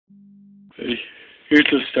Here's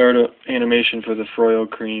the startup animation for the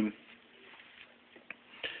Froyocream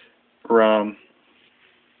ROM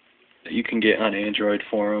that you can get on Android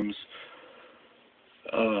forums.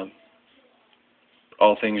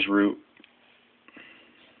 All things root,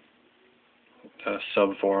 sub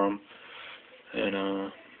forum,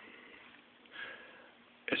 and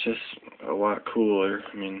it's just a lot cooler.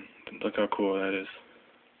 I mean, look how cool that is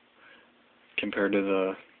compared to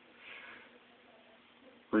the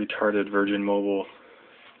retarded Virgin Mobile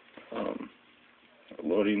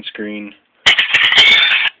loading screen.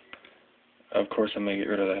 Of course, I'm gonna get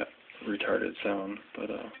rid of that retarded sound, but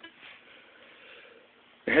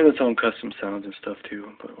it has its own custom sounds and stuff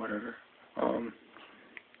too. But whatever.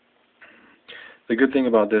 The good thing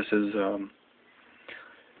about this is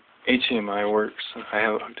HDMI works. I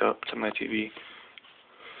have it hooked up to my TV,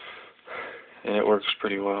 and it works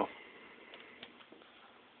pretty well.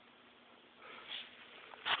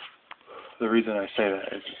 The reason I say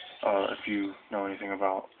that is if you know anything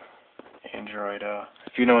about Android,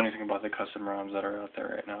 if you know anything about the custom ROMs that are out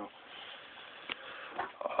there right now,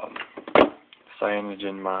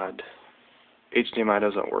 CyanogenMod, HDMI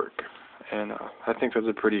doesn't work, and I think that's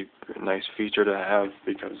a pretty nice feature to have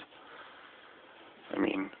because, I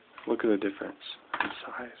mean, look at the difference in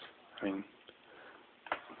size. I mean,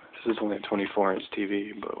 this is only a 24-inch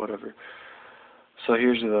TV, but whatever. So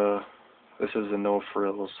this is the no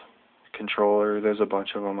frills controller. There's a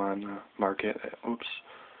bunch of them on the market. Oops.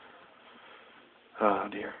 Oh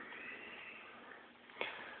dear.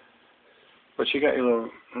 But you got your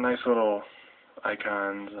nice little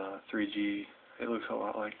icons, 3G. It looks a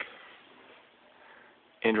lot like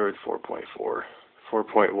Android 4.4,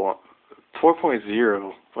 4.1,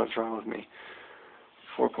 4.0. What's wrong with me?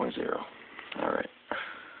 4.0. Alright.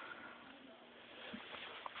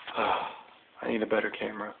 I need a better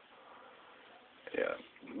camera. Yeah,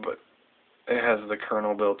 but it has the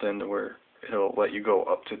kernel built in to where it'll let you go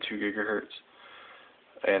up to 2 gigahertz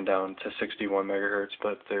and down to 61 megahertz,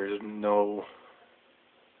 but there's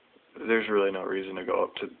really no reason to go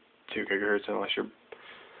up to 2 gigahertz unless you're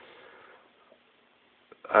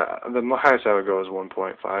the highest I would go is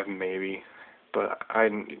 1.5 maybe, but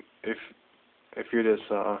if you're just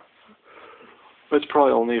it's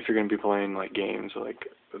probably only if you're going to be playing like games, like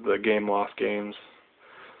the Game Loft games.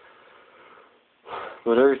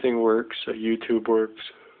 But everything works. YouTube works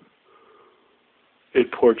in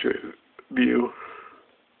portrait view.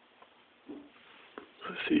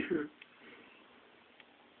 Let's see here.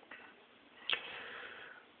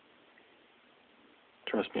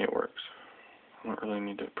 Trust me, it works. I don't really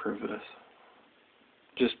need to prove this.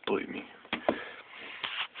 Just believe me.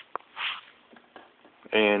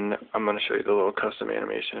 And I'm going to show you the little custom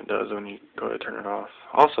animation it does when you go to turn it off.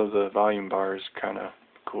 Also, the volume bar is kind of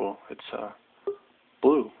cool. It's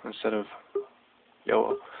blue instead of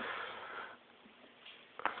yellow.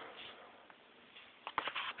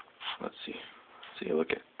 Let's see.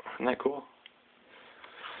 Look at. Isn't that cool?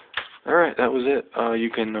 Alright, that was it. You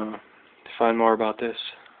can find more about this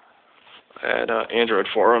at Android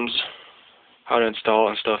forums. How to install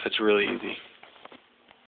and stuff. It's really easy.